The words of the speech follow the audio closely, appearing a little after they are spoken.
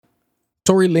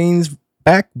Tory Lanez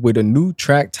back with a new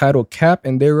track titled Cap,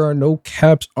 and there are no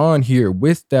caps on here.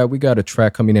 With that, we got a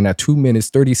track coming in at 2 minutes,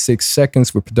 36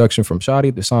 seconds with production from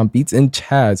Shadi, the song Beats, and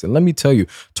Chaz. And let me tell you,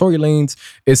 Tory Lanez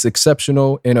is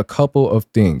exceptional in a couple of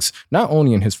things, not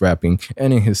only in his rapping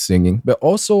and in his singing, but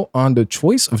also on the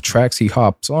choice of tracks he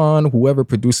hops on, whoever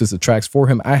produces the tracks for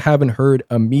him. I haven't heard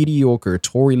a mediocre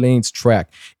Tory Lanez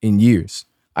track in years.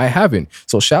 I haven't.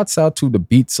 So shouts out to the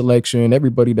beat selection,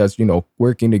 everybody that's,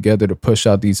 working together to push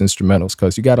out these instrumentals,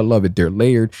 because you got to love it. They're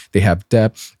layered, they have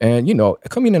depth. And,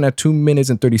 coming in at 2 minutes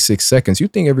and 36 seconds, you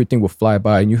think everything will fly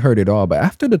by and you heard it all. But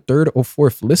after the third or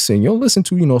fourth listen, you'll listen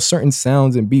to, certain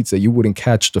sounds and beats that you wouldn't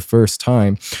catch the first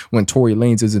time when Tory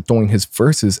Lanez isn't throwing his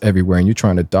verses everywhere and you're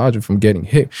trying to dodge it from getting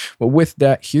hit. But with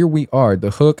that, here we are.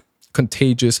 The hook,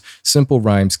 contagious, simple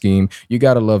rhyme scheme. You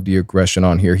gotta love the aggression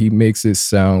on here. He makes it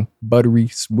sound buttery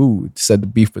smooth. Said the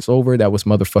beef was over. That was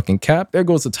motherfucking Cap. There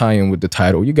goes the tie-in with the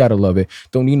title. You gotta love it.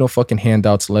 Don't need no fucking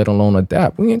handouts, let alone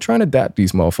adapt. We ain't trying to adapt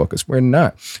these motherfuckers. We're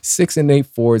not. 6 and 8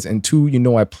 fours and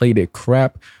 2. I played it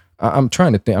crap. I'm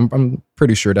trying to think. I'm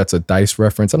pretty sure that's a dice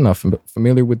reference. I'm not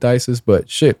familiar with dices, but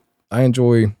shit, I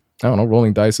enjoy. I don't know,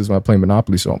 rolling dice is when I play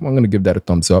Monopoly, so I'm going to give that a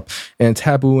thumbs up. And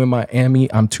Taboo in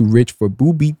Miami, I'm Too Rich for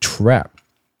Booby Trap.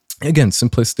 Again,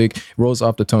 simplistic, rolls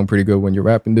off the tongue pretty good when you're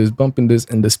rapping this, bumping this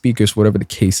in the speakers, whatever the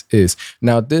case is.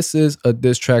 Now, this is a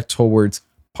diss track towards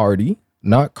Party,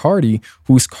 not Cardi,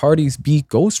 who's Cardi's B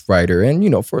ghostwriter.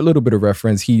 And, for a little bit of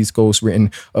reference, he's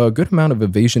ghostwritten a good amount of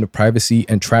Invasion of Privacy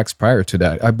and tracks prior to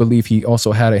that. I believe he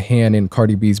also had a hand in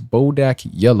Cardi B's Bodak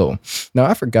Yellow. Now,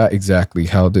 I forgot exactly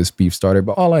how this beef started,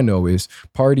 but all I know is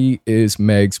Party is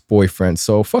Meg's boyfriend.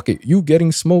 So fuck it, you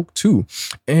getting smoked too.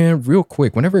 And real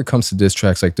quick, whenever it comes to diss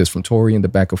tracks like this from Tory and the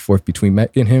back and forth between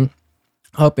Meg and him,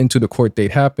 up into the court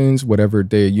date happens, whatever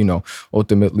they,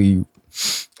 ultimately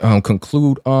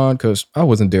conclude on, because I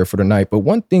wasn't there for the night. But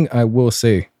one thing I will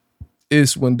say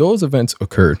is when those events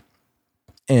occurred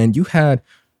and you had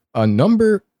a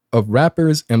number of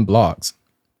rappers and blogs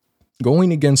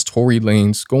going against Tory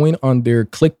Lanez, going on their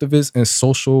collectivist and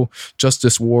social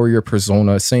justice warrior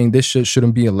persona, saying this shit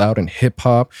shouldn't be allowed in hip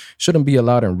hop, shouldn't be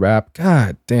allowed in rap.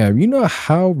 God damn, you know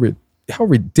how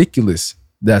ridiculous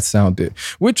that sounded,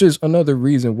 which is another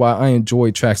reason why I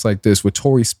enjoy tracks like this with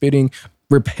Tory spitting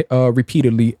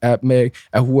repeatedly at Meg,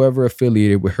 at whoever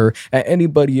affiliated with her, at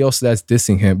anybody else that's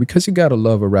dissing him, because you gotta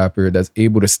love a rapper that's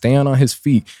able to stand on his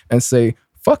feet and say,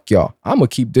 fuck y'all, I'm gonna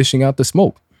keep dishing out the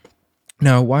smoke.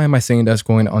 Now, why am I saying that's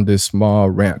going on this small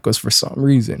rant? Because for some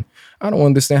reason, I don't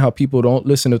understand how people don't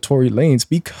listen to Tory Lanez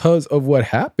because of what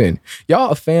happened.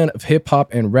 Y'all a fan of hip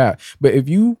hop and rap, but if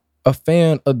you a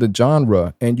fan of the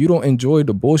genre and you don't enjoy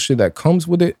the bullshit that comes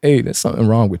with it, hey, there's something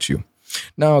wrong with you.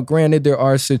 Now, granted, there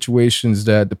are situations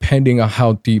that, depending on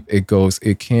how deep it goes,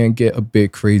 it can get a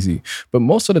bit crazy. But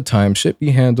most of the time, shit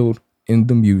be handled in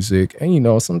the music.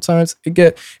 And, sometimes it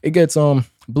gets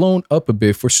blown up a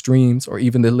bit for streams or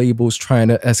even the labels trying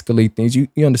to escalate things. You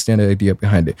understand the idea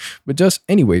behind it. But just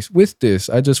anyways, with this,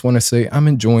 I just want to say I'm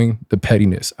enjoying the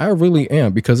pettiness. I really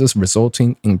am, because it's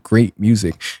resulting in great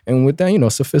music. And with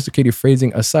that, sophisticated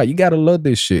phrasing aside, you got to love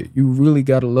this shit. You really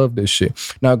got to love this shit.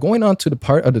 Now, going on to the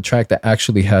part of the track that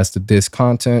actually has the diss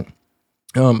content.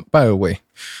 By the way,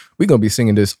 we're going to be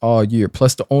singing this all year.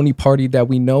 Plus, the only party that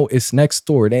we know is Next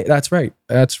Door. That's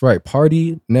right.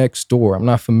 Party Next Door. I'm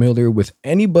not familiar with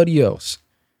anybody else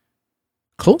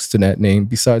close to that name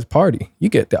besides Party. You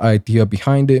get the idea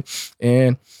behind it.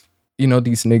 And,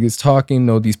 these niggas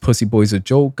talking, these pussy boys a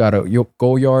joke. Got a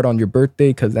go yard on your birthday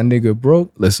because that nigga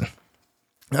broke. Listen,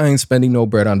 I ain't spending no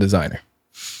bread on designer.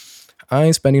 I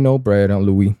ain't spending no bread on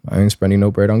Louis. I ain't spending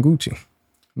no bread on Gucci.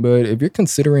 But if you're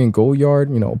considering Goyard,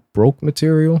 broke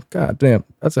material, god damn,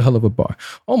 that's a hell of a bar.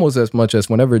 Almost as much as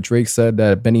whenever Drake said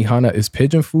that Benihana is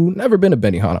pigeon food. Never been a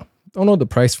Benihana. Don't know the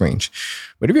price range.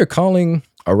 But if you're calling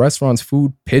a restaurant's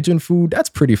food pigeon food, that's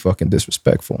pretty fucking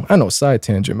disrespectful. I know, side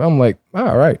tangent. I'm like,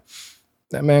 all right.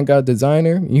 That man got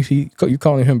designer. You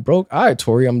calling him broke? All right,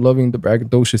 Tory, I'm loving the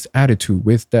braggadocious attitude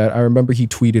with that. I remember he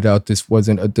tweeted out this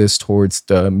wasn't a diss towards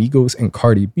the Migos and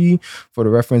Cardi B. For the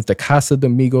reference, the Casa de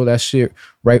Migo, that shit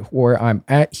right where I'm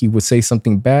at. He would say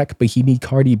something back, but he need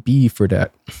Cardi B for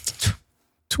that.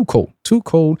 Too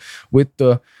cold with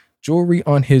the jewelry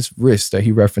on his wrist that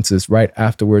he references right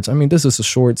afterwards. I mean, this is a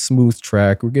short, smooth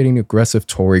track. We're getting aggressive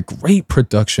Tory. Great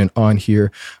production on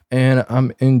here. And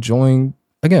I'm enjoying,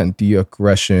 again, the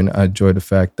aggression. I enjoy the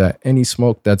fact that any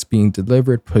smoke that's being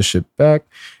delivered, push it back.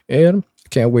 And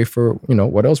can't wait for,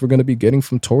 what else we're going to be getting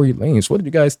from Tory Lanez. What did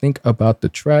you guys think about the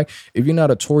track? If you're not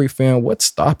a Tory fan, what's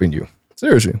stopping you?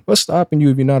 Seriously, what's stopping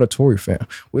you if you're not a Tory fan?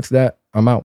 With that, I'm out.